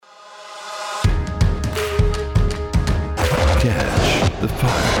the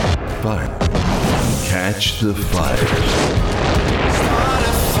fire. Catch the fire. Start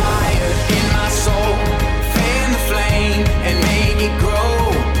a fire in my soul. Fan the flame and make it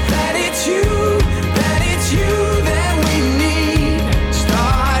grow. That it's you that we need.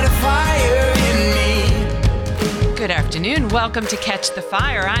 Start a fire in me. Good afternoon. Welcome to Catch the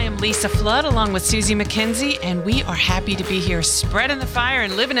Fire. I am Lisa Flood along with Susie McKenzie, and we are happy to be here spreading the fire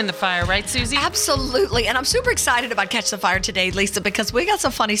and living in the fire. Right, Susie? Absolutely. And I'm super excited about Catch the Fire today, Lisa, because we got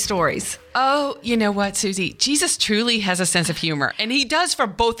some funny stories. Oh, you know what, Susie? Jesus truly has a sense of humor, and he does for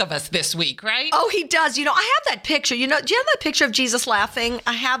both of us this week, right? Oh, he does. You know, I have that picture. You know, do you have that picture of Jesus laughing?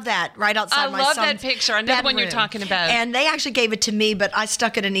 I have that right outside my son's I love that picture. I know the one you're talking about. And they actually gave it to me, but I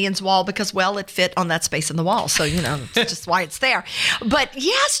stuck it in Ian's wall because, well, it fit on that space in the wall. So, you know, it's just why it's there. But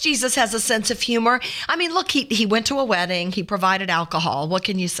yes, Jesus has a sense of humor. I mean, look, he went to a wedding. He provided alcohol. What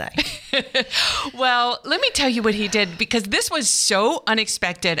can you say? Well, let me tell you what he did, because this was so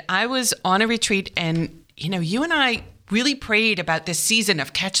unexpected. I was on a retreat, and, you know, you and I really prayed about this season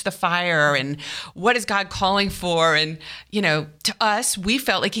of Catch the Fire and what is God calling for. And, you know, to us, we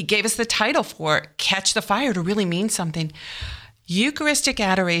felt like he gave us the title for Catch the Fire to really mean something. Eucharistic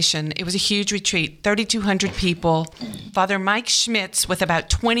adoration. It was a huge retreat, 3,200 people. Father Mike Schmitz, with about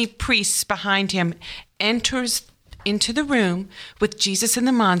 20 priests behind him, enters into the room with Jesus in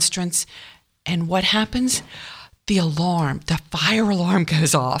the monstrance. And what happens? The fire alarm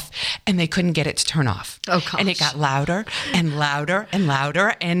goes off, and they couldn't get it to turn off. Oh, gosh. And it got louder and louder and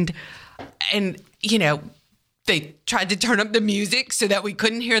louder. And you know, they tried to turn up the music so that we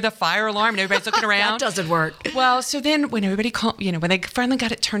couldn't hear the fire alarm, and everybody's looking around. That doesn't work. Well, so then when everybody when they finally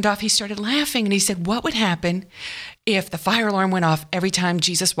got it turned off, he started laughing, and he said, what would happen if the fire alarm went off every time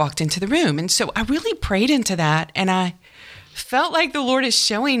Jesus walked into the room? And so I really prayed into that, and I felt like the Lord is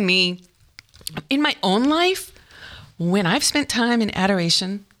showing me in my own life, when I've spent time in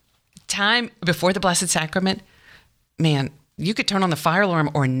adoration, time before the Blessed Sacrament, man, you could turn on the fire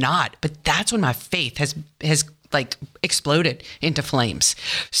alarm or not, but that's when my faith has like exploded into flames.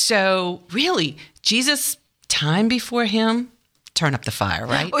 So really, Jesus, time before him, turn up the fire,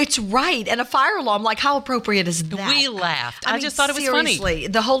 right? Oh, it's right. And a fire alarm, like how appropriate is that? We laughed. I mean, just thought it was seriously, funny.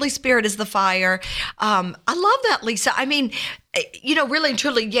 The Holy Spirit is the fire. I love that, Lisa. I mean, you know, really and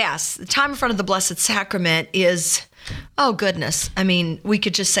truly, yes, the time in front of the Blessed Sacrament is, oh goodness. I mean, we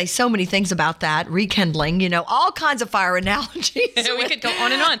could just say so many things about that. Rekindling, you know, all kinds of fire analogies. We could go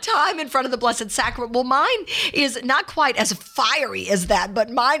on and on. Time in front of the Blessed Sacrament. Well, mine is not quite as fiery as that,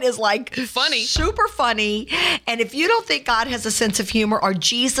 but mine is like funny, super funny. And if you don't think God has a sense of humor, or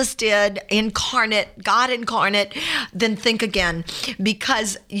Jesus did, God incarnate, then think again,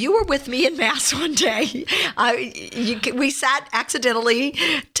 because you were with me in Mass one day. We sat accidentally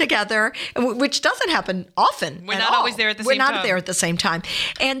together, which doesn't happen often. We're not always there at the same time. We're not there at the same time.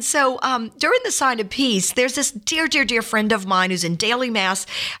 And so during the Sign of Peace, there's this dear, dear, dear friend of mine who's in daily Mass.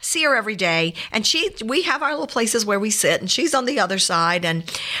 I see her every day. And we have our little places where we sit, and she's on the other side. And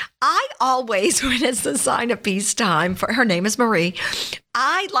I always, when it's the Sign of Peace time, her name is Marie,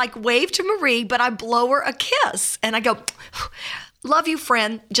 I like wave to Marie, but I blow her a kiss. And I go, love you,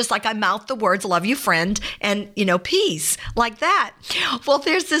 friend, just like I mouth the words, love you, friend, and, you know, peace, like that. Well,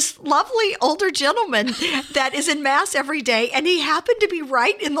 there's this lovely older gentleman that is in Mass every day, and he happened to be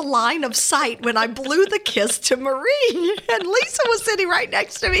right in the line of sight when I blew the kiss to Marie. And Lisa was sitting right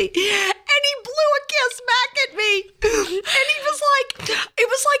next to me, and he blew a kiss back at me. And it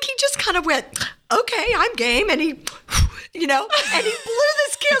was like he just kind of went, okay, I'm game, and he... You know, and he blew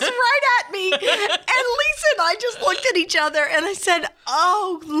this kiss right at me. And Lisa and I just looked at each other, and I said,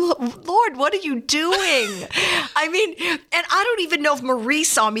 oh, Lord, what are you doing? I mean, and I don't even know if Marie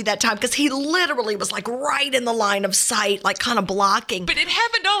saw me that time, because he literally was like right in the line of sight, like kind of blocking. But it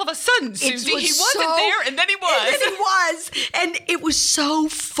happened all of a sudden, Susie. He wasn't there, and then he was. And then he was. And it was so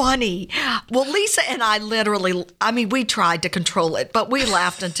funny. Well, Lisa and I we tried to control it, but we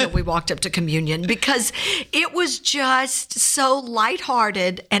laughed until we walked up to communion, because it was just so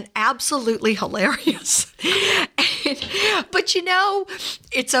lighthearted and absolutely hilarious. But you know,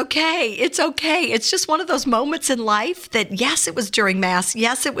 it's okay. It's okay. It's just one of those moments in life that, yes, it was during Mass.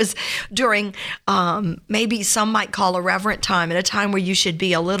 Yes, it was during maybe some might call a reverent time, and a time where you should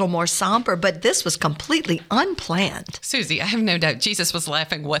be a little more somber. But this was completely unplanned. Susie, I have no doubt Jesus was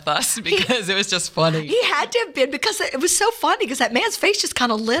laughing with us, because it was just funny. He had to have been, because it was so funny, because that man's face just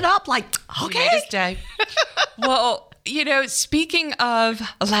kind of lit up like, okay. We made his day. Well, you know, speaking of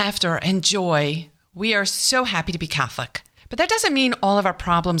laughter and joy, we are so happy to be Catholic. But that doesn't mean all of our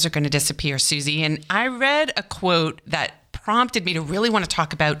problems are going to disappear, Susie. And I read a quote that prompted me to really want to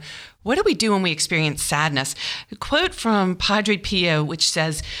talk about what do we do when we experience sadness. A quote from Padre Pio, which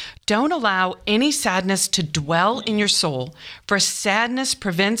says, "Don't allow any sadness to dwell in your soul, for sadness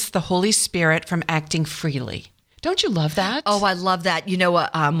prevents the Holy Spirit from acting freely." Don't you love that? Oh, I love that. You know,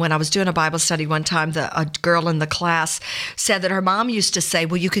 when I was doing a Bible study one time, a girl in the class said that her mom used to say,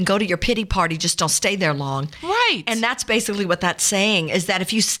 well, you can go to your pity party, just don't stay there long. Right. And that's basically what that's saying, is that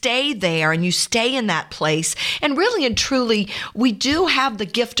if you stay there and you stay in that place, and really and truly, we do have the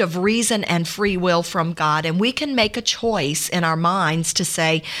gift of reason and free will from God, and we can make a choice in our minds to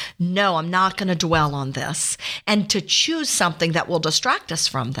say, no, I'm not going to dwell on this, and to choose something that will distract us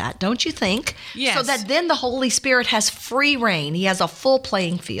from that, don't you think? Yes. So that then the Holy Spirit has free reign. He has a full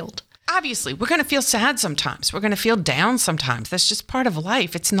playing field. Obviously, we're going to feel sad sometimes. We're going to feel down sometimes. That's just part of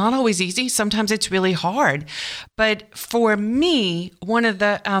life. It's not always easy. Sometimes it's really hard. But for me, one of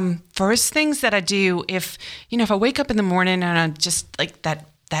the first things that I do if I wake up in the morning and I'm just like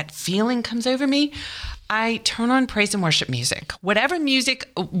that feeling comes over me, I turn on praise and worship music. Whatever music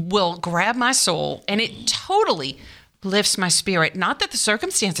will grab my soul, and it totally lifts my spirit. Not that the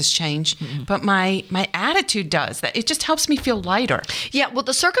circumstances change, but my attitude does. That it just helps me feel lighter. Yeah, well,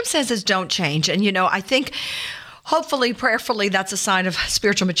 the circumstances don't change. And, I think hopefully, prayerfully, that's a sign of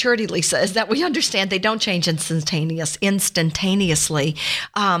spiritual maturity, Lisa, is that we understand they don't change instantaneously,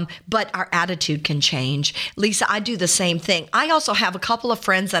 but our attitude can change. Lisa, I do the same thing. I also have a couple of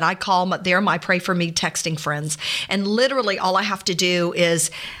friends that I call, they're my Pray For Me texting friends. And literally all I have to do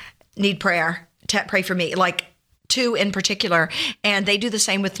is need prayer, pray for me, like 2 in particular, and they do the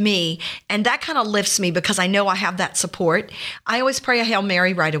same with me. And that kind of lifts me because I know I have that support. I always pray a Hail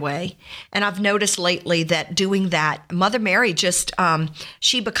Mary right away. And I've noticed lately that doing that, Mother Mary just,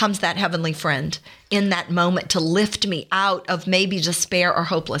 she becomes that heavenly friend in that moment to lift me out of maybe despair or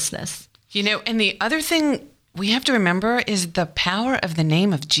hopelessness. And the other thing we have to remember is the power of the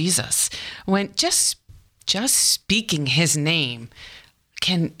name of Jesus. When just speaking his name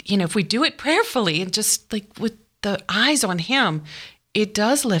can, if we do it prayerfully and just like with the eyes on him, it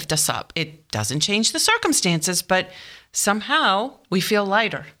does lift us up. It doesn't change the circumstances, but somehow we feel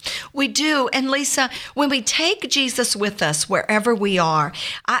lighter. We do. And Lisa, when we take Jesus with us wherever we are,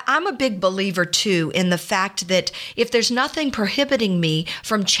 I'm a big believer too in the fact that if there's nothing prohibiting me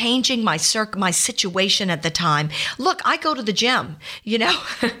from changing my situation at the time, look, I go to the gym,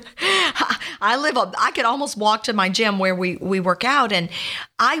 I could almost walk to my gym where we work out, and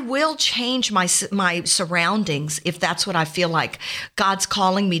I will change my surroundings if that's what I feel like God's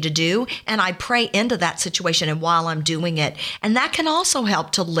calling me to do. And I pray into that situation and while I'm doing it. And that can also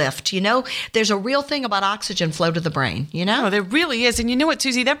help to lift. There's a real thing about oxygen flow to the brain, Oh, there really is. And you know what,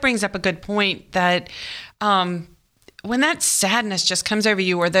 Susie, that brings up a good point that when that sadness just comes over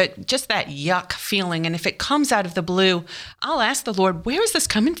you or just that yuck feeling, and if it comes out of the blue, I'll ask the Lord, where is this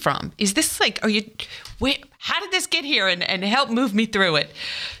coming from? Is this how did this get here? And help move me through it.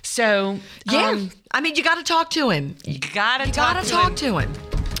 So, yeah. You got to talk to him. You got to talk to him.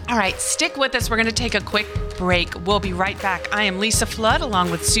 All right, stick with us. We're going to take a quick break. We'll be right back. I am Lisa Flood along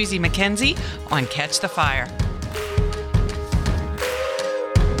with Susie McKenzie on Catch the Fire.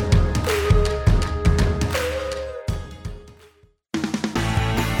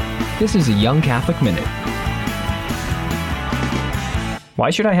 This is a Young Catholic Minute. Why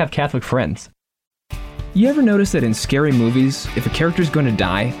should I have Catholic friends? You ever notice that in scary movies, if a character's going to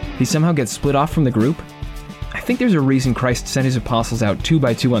die, he somehow gets split off from the group? I think there's a reason Christ sent his apostles out 2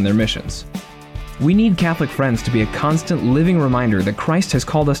 by 2 on their missions. We need Catholic friends to be a constant living reminder that Christ has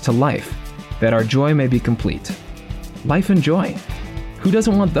called us to life, that our joy may be complete. Life and joy. Who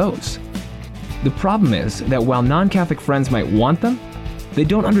doesn't want those? The problem is that while non-Catholic friends might want them, they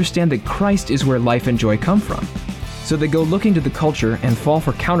don't understand that Christ is where life and joy come from. So they go looking to the culture and fall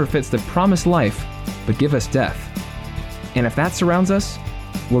for counterfeits that promise life, but give us death. And if that surrounds us,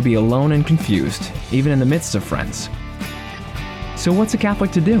 we'll be alone and confused, even in the midst of friends. So what's a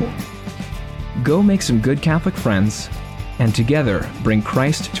Catholic to do? Go make some good Catholic friends, and together bring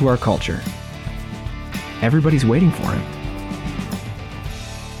Christ to our culture. Everybody's waiting for him.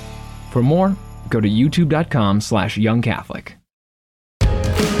 For more, go to youtube.com/youngcatholic.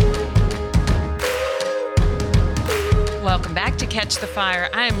 Welcome back to Catch the Fire.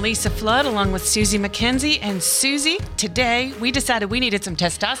 I am Lisa Flood along with Susie McKenzie. And Susie, today we decided we needed some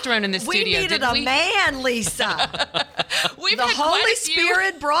testosterone in the studio. We needed a man, Lisa. The Holy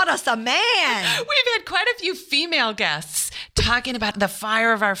Spirit brought us a man. We've had quite a few female guests talking about the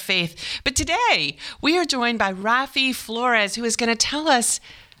fire of our faith. But today we are joined by Raffie Flores, who is going to tell us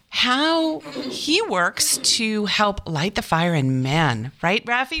how he works to help light the fire in men. Right,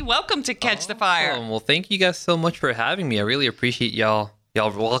 Raffie? Welcome to Catch the Fire. Well, thank you guys so much for having me. I really appreciate y'all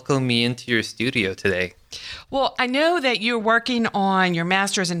welcoming me into your studio today. Well, I know that you're working on your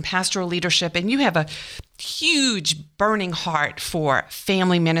master's in pastoral leadership, and you have a huge burning heart for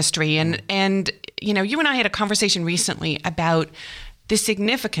family ministry. And you know, you and I had a conversation recently about the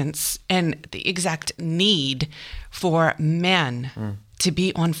significance and the exact need for men to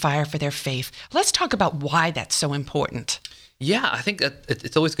be on fire for their faith. Let's talk about why that's so important. Yeah, I think that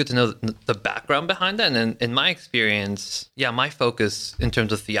it's always good to know the background behind that. And in my experience, my focus in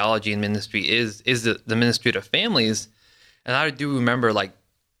terms of theology and ministry is the ministry to families. And I do remember like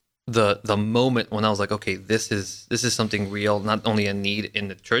the moment when I was like, okay, this is something real, not only a need in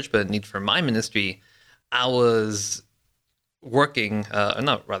the church, but a need for my ministry. I was working,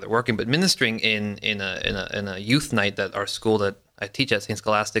 but ministering in a youth night that our school that I teach at St.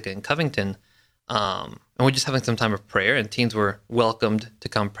 Scholastica in Covington. And we're just having some time of prayer, and teens were welcomed to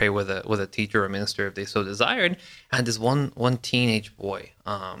come pray with a teacher or a minister if they so desired. And this one teenage boy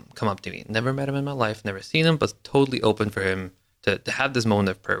come up to me. Never met him in my life, never seen him, but totally open for him to have this moment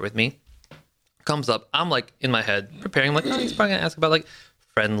of prayer with me. Comes up, I'm like in my head preparing, I'm like, oh, he's probably gonna ask about like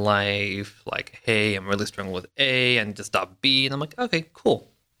friend life, like, hey, I'm really struggling with A and just stop B. And I'm like, okay, cool,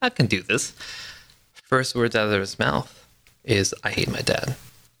 I can do this. First words out of his mouth is, I hate my dad.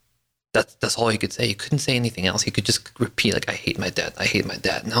 That's all he could say. He couldn't say anything else. He could just repeat, like, I hate my dad. I hate my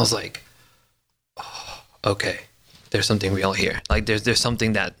dad. And I was like, oh, okay, there's something real here. Like, there's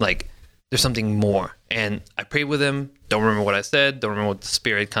something that, like, there's something more. And I prayed with him. Don't remember what I said. Don't remember what the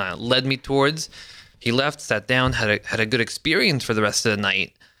Spirit kind of led me towards. He left, sat down, had a good experience for the rest of the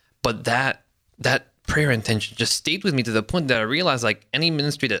night. But that prayer intention just stayed with me to the point that I realized, like, any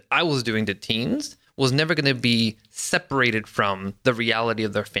ministry that I was doing to teens was never going to be separated from the reality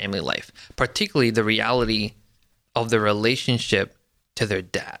of their family life, particularly the reality of the relationship to their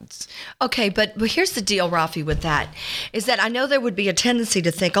dads. Okay, but here's the deal, Raffie, with that, is that I know there would be a tendency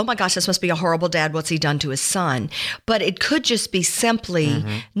to think, oh my gosh, this must be a horrible dad. What's he done to his son? But it could just be simply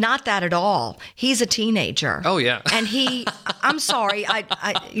not that at all. He's a teenager. Oh, yeah. And I'm sorry,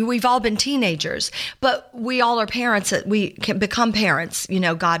 we've all been teenagers, but we all are parents. We can become parents,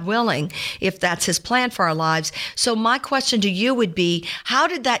 God willing, if that's his plan for our lives. So my question to you would be, how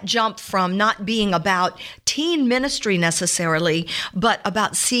did that jump from not being about teen ministry necessarily, but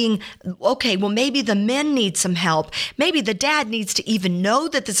about seeing, okay, well, maybe the men need some help. Maybe the dad needs to even know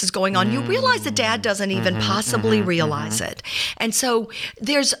that this is going on. You realize the dad doesn't even possibly realize it. And so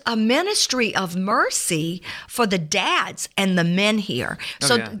there's a ministry of mercy for the dads and the men here.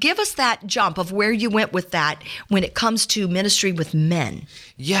 So give us that jump of where you went with that when it comes to ministry with men.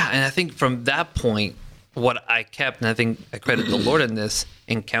 Yeah, and I think from that point, what I kept, and I think I credit the Lord in this,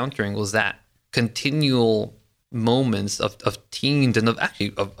 encountering was that continual moments of teens and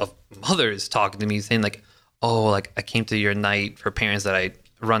of mothers talking to me saying like, oh, like I came to your night for parents that I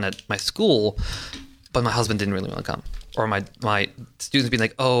run at my school, but my husband didn't really want to come. Or my students being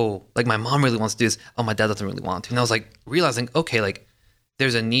like, oh, like my mom really wants to do this. Oh, my dad doesn't really want to. And I was like realizing, okay, like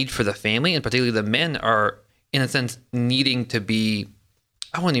there's a need for the family, and particularly the men are in a sense needing to be,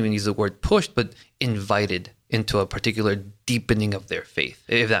 I won't even use the word pushed, but invited into a particular deepening of their faith,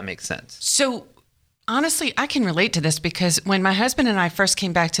 if that makes sense. So honestly, I can relate to this because when my husband and I first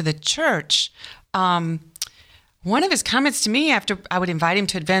came back to the church, one of his comments to me after I would invite him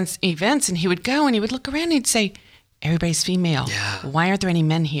to events, and he would go and he would look around and he'd say, everybody's female. Yeah. Why aren't there any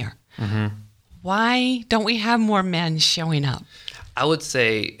men here? Why don't we have more men showing up? I would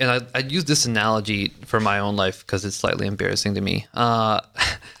say, and I'd use this analogy for my own life because it's slightly embarrassing to me,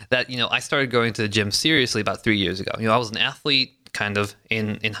 that, I started going to the gym seriously about 3 years ago. I was an athlete kind of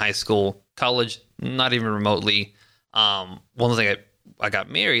in high school, college, not even remotely. One thing I got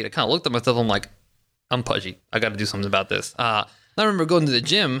married, I kind of looked at myself, I'm like, I'm pudgy. I got to do something about this. I remember going to the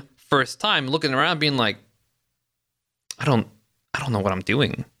gym first time, looking around being like, I don't know what I'm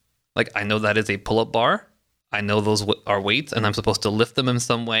doing. Like, I know that is a pull-up bar. I know those are weights and I'm supposed to lift them in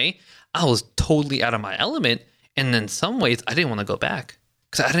some way. I was totally out of my element. And in some ways, I didn't want to go back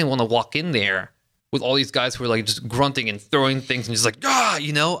because I didn't want to walk in there with all these guys who were like just grunting and throwing things and just like,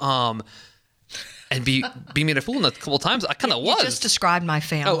 and be made a fool. And a couple of times I kind of was. You just described my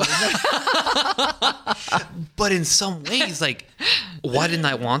family. But in some ways, like, why didn't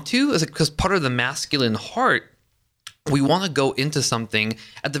I want to? It's like, because part of the masculine heart, we want to go into something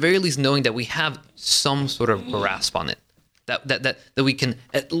at the very least knowing that we have some sort of grasp on it, that we can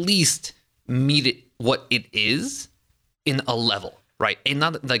at least meet it what it is in a level, right? And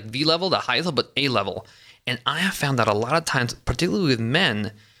not like the level, the highest level, but a level. And I have found that a lot of times, particularly with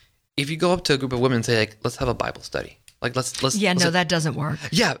men, if you go up to a group of women and say, like, let's have a Bible study. Like, let's that doesn't work.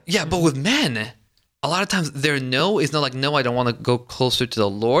 Yeah. But with men, a lot of times their no is not like, no, I don't want to go closer to the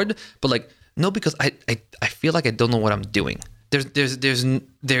Lord, but like, no, because I feel like I don't know what I'm doing. There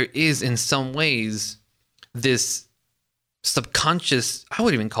is in some ways this subconscious, I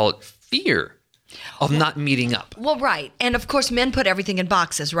would even call it fear of not meeting up. Well, right. And of course, men put everything in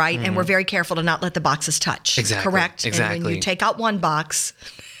boxes, right? And we're very careful to not let the boxes touch. Exactly. Correct? Exactly. And when you take out one box,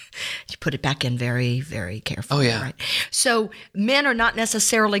 you put it back in very, very carefully. Oh, yeah. Right? So men are not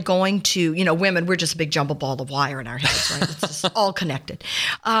necessarily going to, women, we're just a big jumbled ball of wire in our heads, right? It's just all connected.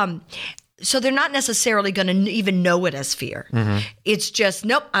 So they're not necessarily going to even know it as fear. It's just,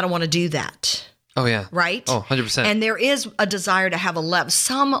 nope, I don't want to do that. Oh, yeah. Right? Oh, 100%. And there is a desire to have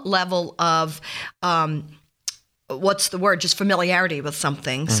some level of, what's the word? Just familiarity with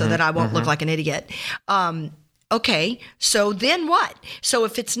something so that I won't look like an idiot. Okay, so then what? So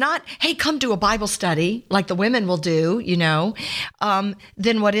if it's not, hey, come do a Bible study like the women will do,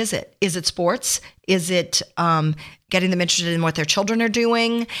 then what is it? Is it sports? Is it getting them interested in what their children are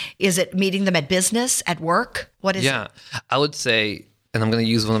doing? Is it meeting them at business, at work? What is it? Yeah, I would say, and I'm going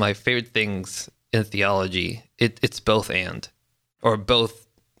to use one of my favorite things in theology, it's both and, or both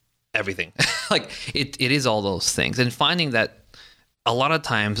everything. Like it is all those things. And finding that a lot of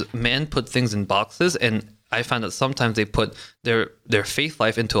times men put things in boxes, and I find that sometimes they put their faith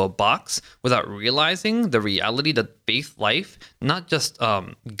life into a box without realizing the reality that faith life not just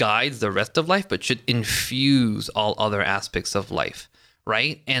guides the rest of life, but should infuse all other aspects of life,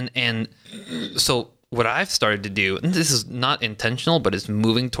 right? And so what I've started to do, and this is not intentional, but it's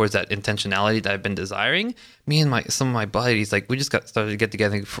moving towards that intentionality that I've been desiring. Me and some of my buddies, like we just started to get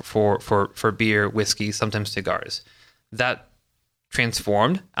together for beer, whiskey, sometimes cigars. That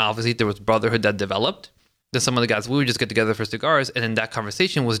transformed. Obviously, there was brotherhood that developed. Then some of the guys, we would just get together for cigars, and then that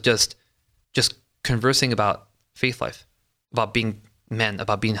conversation was just conversing about faith life, about being men,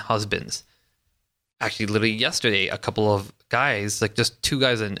 about being husbands. Actually, literally yesterday, a couple of guys, like just two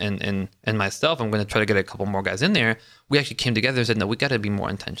guys and myself, I'm going to try to get a couple more guys in there. We actually came together and said, no, we got to be more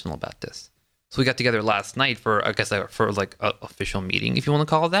intentional about this. So we got together last night for, I guess, for an official meeting, if you want to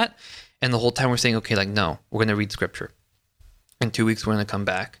call it that. And the whole time we're saying, okay, like, no, we're going to read scripture. In 2 weeks, we're going to come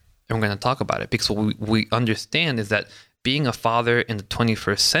back and we're going to talk about it, because what we understand is that being a father in the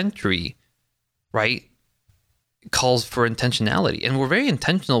 21st century, right, calls for intentionality. And we're very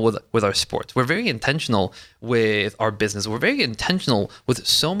intentional with our sports. We're very intentional with our business. We're very intentional with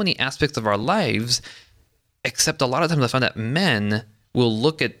so many aspects of our lives, except a lot of times I find that men will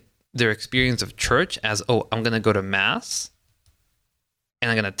look at their experience of church as, oh, I'm going to go to mass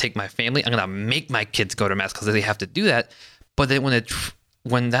and I'm going to take my family. I'm going to make my kids go to mass because they have to do that. But then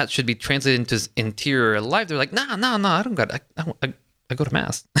when that should be translated into his interior life, they're like, no, I don't got. I go to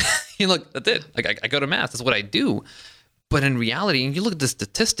mass. Look, that's it. Like I go to mass. That's what I do. But in reality, and you look at the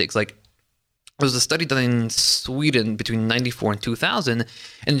statistics, like there was a study done in Sweden between 94 and 2000,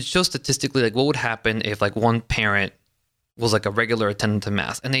 and it shows statistically like what would happen if like one parent was like a regular attendant to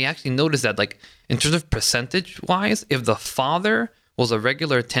mass. And they actually noticed that like in terms of percentage wise, if the father was a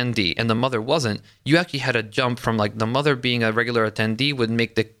regular attendee and the mother wasn't, you actually had a jump from like the mother being a regular attendee would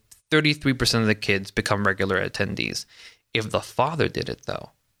make the 33% of the kids become regular attendees. If the father did it though,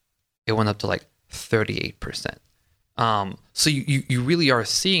 it went up to like 38%. So you really are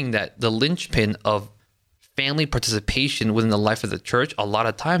seeing that the linchpin of family participation within the life of the church a lot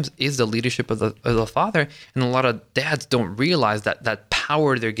of times is the leadership of the father, and a lot of dads don't realize that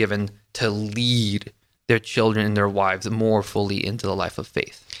power they're given to lead their children and their wives more fully into the life of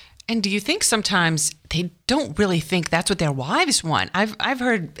faith. And do you think sometimes they don't really think that's what their wives want? I've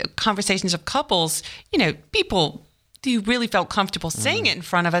heard conversations of couples, people who really felt comfortable saying it in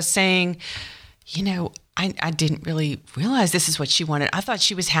front of us, saying, I didn't really realize this is what she wanted. I thought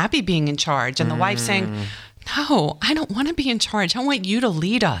she was happy being in charge. And the wife saying, no, I don't want to be in charge. I want you to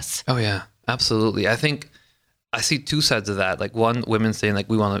lead us. Oh yeah, absolutely. I think I see two sides of that. Like one, women saying like,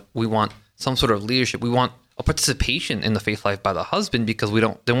 we want some sort of leadership. We want a participation in the faith life by the husband because we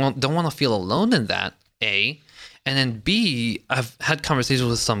don't want to feel alone in that, A. And then B, I've had conversations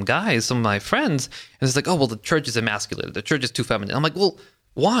with some guys, some of my friends, and it's like, oh, well, the church is emasculated. The church is too feminine. I'm like, well,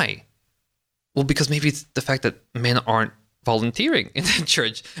 why? Well, because maybe it's the fact that men aren't volunteering in the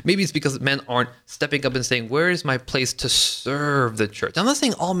church. Maybe it's because men aren't stepping up and saying, where is my place to serve the church? I'm not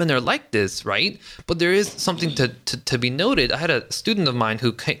saying all men are like this, right? But there is something to be noted. I had a student of mine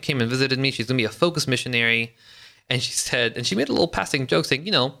who came and visited me. She's going to be a focus missionary. And she made a little passing joke saying,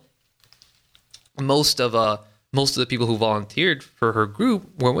 most of the people who volunteered for her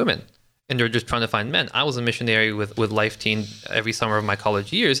group were women. and they're just trying to find men. I was a missionary with Life Teen every summer of my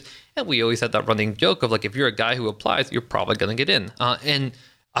college years, and we always had that running joke of like, if you're a guy who applies, you're probably going to get in. And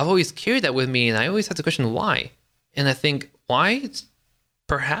I've always carried that with me, and I always had the question, why? And I think why? It's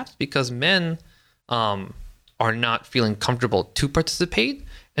perhaps because men are not feeling comfortable to participate,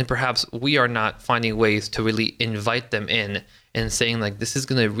 and perhaps we are not finding ways to really invite them in and saying like, this is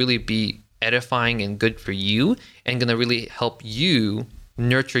going to really be edifying and good for you, and going to really help you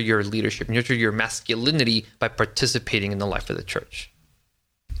nurture your leadership, nurture your masculinity by participating in the life of the church.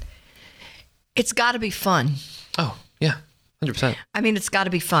 It's got to be fun. Oh, yeah, 100%. I mean, it's got to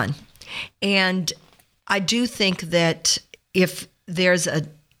be fun. And I do think that if there's a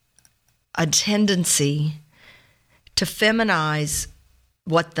tendency to feminize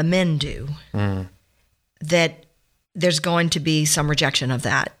what the men do, that there's going to be some rejection of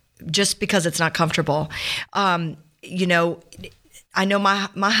that just because it's not comfortable. You know, I know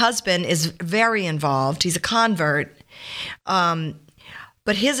my husband is very involved. He's a convert.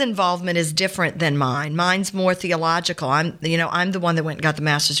 But his involvement is different than mine. Mine's more theological. I'm the one that went and got the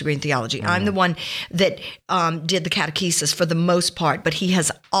master's degree in theology. I'm the one that did the catechesis for the most part, but he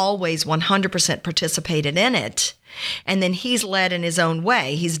has always 100% participated in it. And then he's led in his own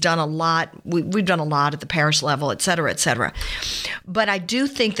way. He's done a lot. We've done a lot at the parish level, et cetera, et cetera. But I do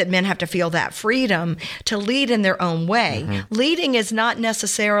think that men have to feel that freedom to lead in their own way. Mm-hmm. Leading is not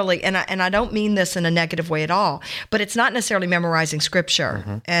necessarily, and I don't mean this in a negative way at all, but it's not necessarily memorizing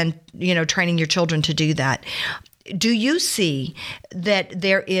scripture and, training your children to do that. Do you see that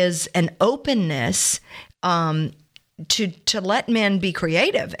there is an openness to let men be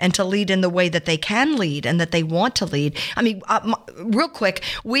creative and to lead in the way that they can lead and that they want to lead? I mean, real quick,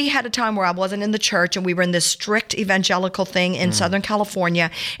 we had a time where I wasn't in the church and we were in this strict evangelical thing in Southern California,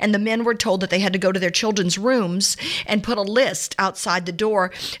 and the men were told that they had to go to their children's rooms and put a list outside the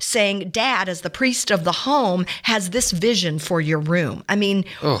door saying, Dad, as the priest of the home, has this vision for your room. I mean,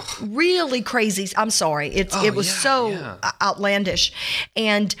 really crazy. I'm sorry. It was so outlandish.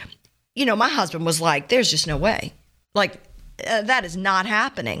 And, my husband was like, there's just no way. Like, that is not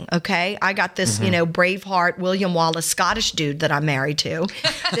happening, okay? I got this, Braveheart, William Wallace, Scottish dude that I'm married to.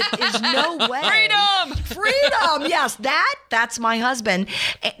 That is no way. Freedom! Yes, that's my husband.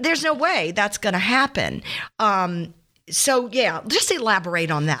 There's no way that's going to happen. So, just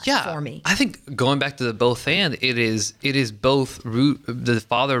elaborate on that for me. I think going back to the both and, it is both the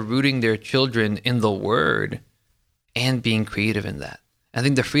father rooting their children in the word and being creative in that. I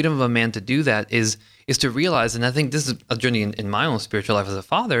think the freedom of a man to do that is to realize, and I think this is a journey in my own spiritual life as a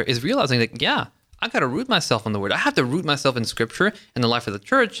father, is realizing that, I got to root myself in the word. I have to root myself in scripture and the life of the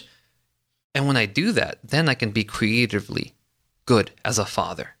church. And when I do that, then I can be creatively good as a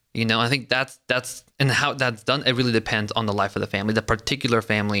father. I think that's and how that's done, it really depends on the life of the family, the particular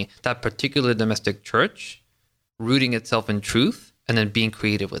family, that particular domestic church, rooting itself in truth and then being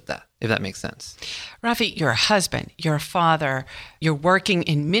creative with that, if that makes sense. Raffie, you're a husband, you're a father, you're working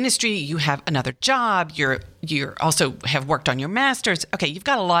in ministry, you have another job, you're also have worked on your master's. Okay, you've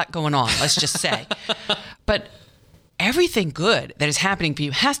got a lot going on, let's just say. But everything good that is happening for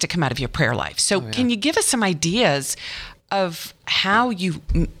you has to come out of your prayer life. So can you give us some ideas of how you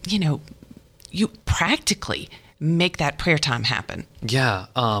practically make that prayer time happen? Yeah,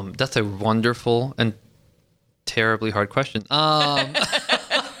 that's a wonderful and terribly hard question.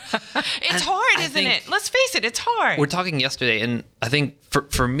 It's hard, isn't it? Let's face it, it's hard. We're talking yesterday, and I think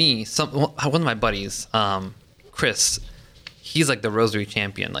for me, one of my buddies, Chris, he's like the rosary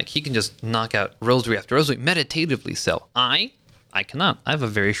champion. Like, he can just knock out rosary after rosary, meditatively so. I cannot. I have a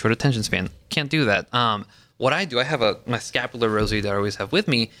very short attention span. Can't do that. What I do, I have my scapular rosary that I always have with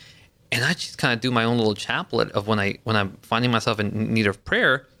me, and I just kind of do my own little chaplet of when I'm finding myself in need of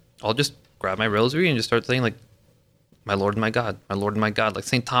prayer, I'll just grab my rosary and just start saying, like, my Lord and my God, my Lord and my God. Like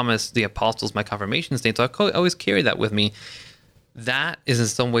St. Thomas the Apostle is my confirmation saint, so I always carry that with me. That is in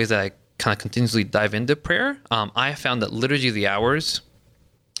some ways that I kind of continuously dive into prayer. I have found that Liturgy of the Hours,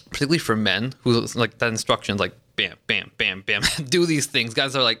 particularly for men, who like that instruction, like bam, bam, bam, bam, do these things.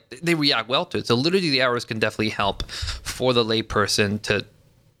 Guys are like, they react well to it. So Liturgy of the Hours can definitely help for the lay person to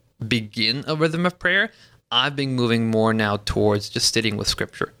begin a rhythm of prayer. I've been moving more now towards just sitting with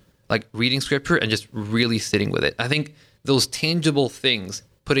scripture, like reading scripture and just really sitting with it. I think those tangible things,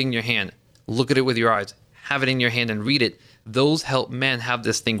 putting in your hand, look at it with your eyes, have it in your hand and read it, those help men have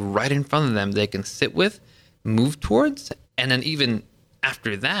this thing right in front of them they can sit with, move towards, and then even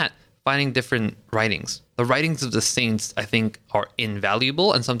after that, finding different writings. The writings of the saints, I think, are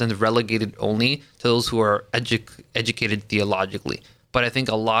invaluable and sometimes relegated only to those who are educated theologically. But I think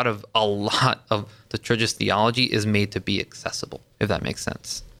a lot of the church's theology is made to be accessible, if that makes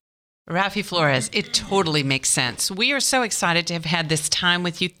sense. Raffie Flores, it totally makes sense. We are so excited to have had this time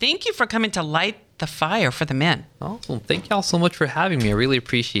with you. Thank you for coming to light the fire for the men. Awesome. Thank y'all so much for having me. I really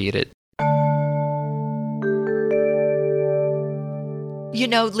appreciate it. You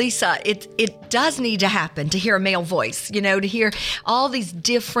know, Lisa, it does need to happen to hear a male voice, to hear all these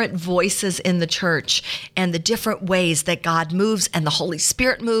different voices in the church and the different ways that God moves and the Holy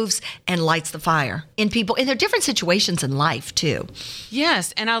Spirit moves and lights the fire in people in their different situations in life, too.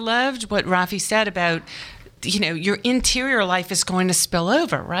 Yes, and I loved what Raffie said about your interior life is going to spill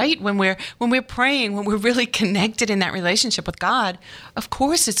over, right? When we're praying, when we're really connected in that relationship with God, of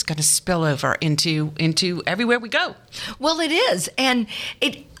course it's going to spill over into everywhere we go. Well, it is. And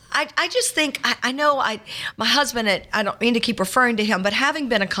I just think, I know my husband, I don't mean to keep referring to him, but having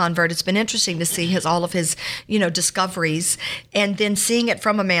been a convert, it's been interesting to see all of his, discoveries and then seeing it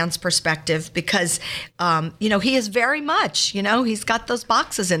from a man's perspective because, he is very much, he's got those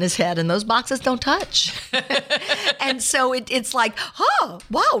boxes in his head and those boxes don't touch. And so it's like, oh,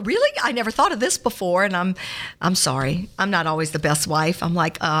 wow, really? I never thought of this before. And I'm sorry. I'm not always the best wife. I'm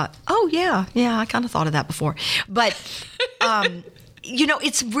like, oh, yeah, I kind of thought of that before. But,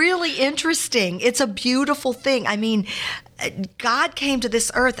 it's really interesting. It's a beautiful thing. I mean, God came to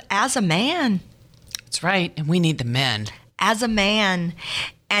this earth as a man. That's right. And we need the men. As a man.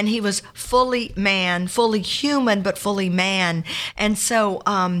 And he was fully man, fully human, but fully man. And so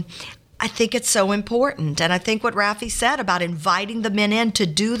I think it's so important. And I think what Raffie said about inviting the men in to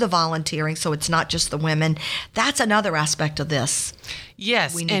do the volunteering, so it's not just the women, that's another aspect of this.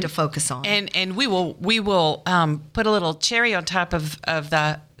 Yes, we need to focus on. And we will put a little cherry on top of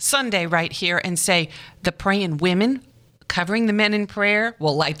the Sunday right here and say the praying women covering the men in prayer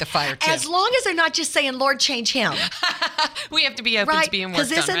will light the fire too. As long as they're not just saying, Lord, change him. We have to be open to being worked on, right?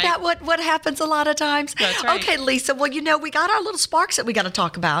 Because isn't that what happens a lot of times? That's right. Okay, Lisa, well, we got our little sparks that we got to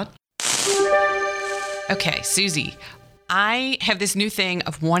talk about. Okay, Susie, I have this new thing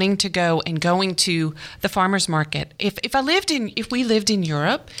of wanting to going to the farmer's market. If we lived in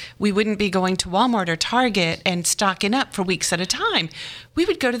Europe, we wouldn't be going to Walmart or Target and stocking up for weeks at a time. We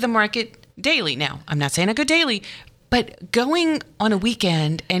would go to the market daily. Now, I'm not saying I go daily, but going on a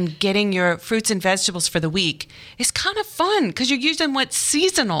weekend and getting your fruits and vegetables for the week is kind of fun because you're using what's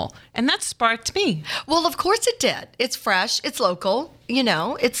seasonal, and that sparked me. Well, of course it did. It's fresh. It's local.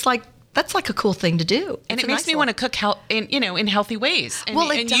 It's like, that's like a cool thing to do. And it makes me want to cook in healthy ways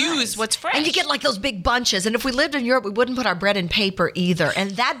and use what's fresh. And you get like those big bunches. And if we lived in Europe, we wouldn't put our bread in paper either.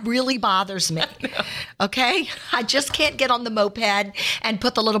 And that really bothers me. Okay? I just can't get on the moped and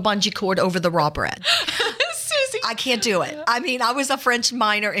put the little bungee cord over the raw bread. I can't do it. I mean, I was a French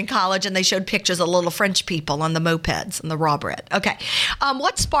minor in college, and they showed pictures of little French people on the mopeds and the raw bread. Okay.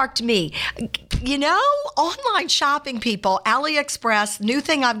 What sparked me? Online shopping, people, AliExpress, new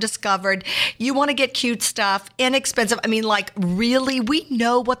thing I've discovered. You want to get cute stuff, inexpensive. I mean, like, really, we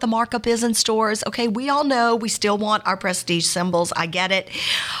know what the markup is in stores. Okay, we all know we still want our prestige symbols. I get it.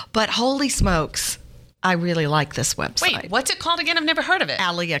 But holy smokes, I really like this website. Wait, what's it called again? I've never heard of it.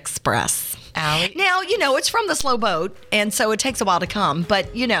 AliExpress. Now, it's from the slow boat, and so it takes a while to come. But,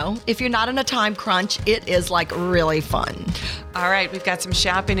 if you're not in a time crunch, it is, like, really fun. All right, we've got some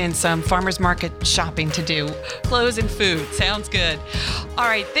shopping and some farmer's market shopping to do. Clothes and food. Sounds good. All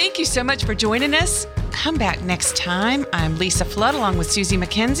right, thank you so much for joining us. Come back next time. I'm Lisa Flood along with Susie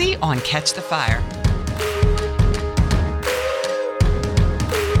McKenzie on Catch the Fire.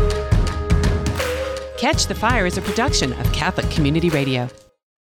 Catch the Fire is a production of Catholic Community Radio.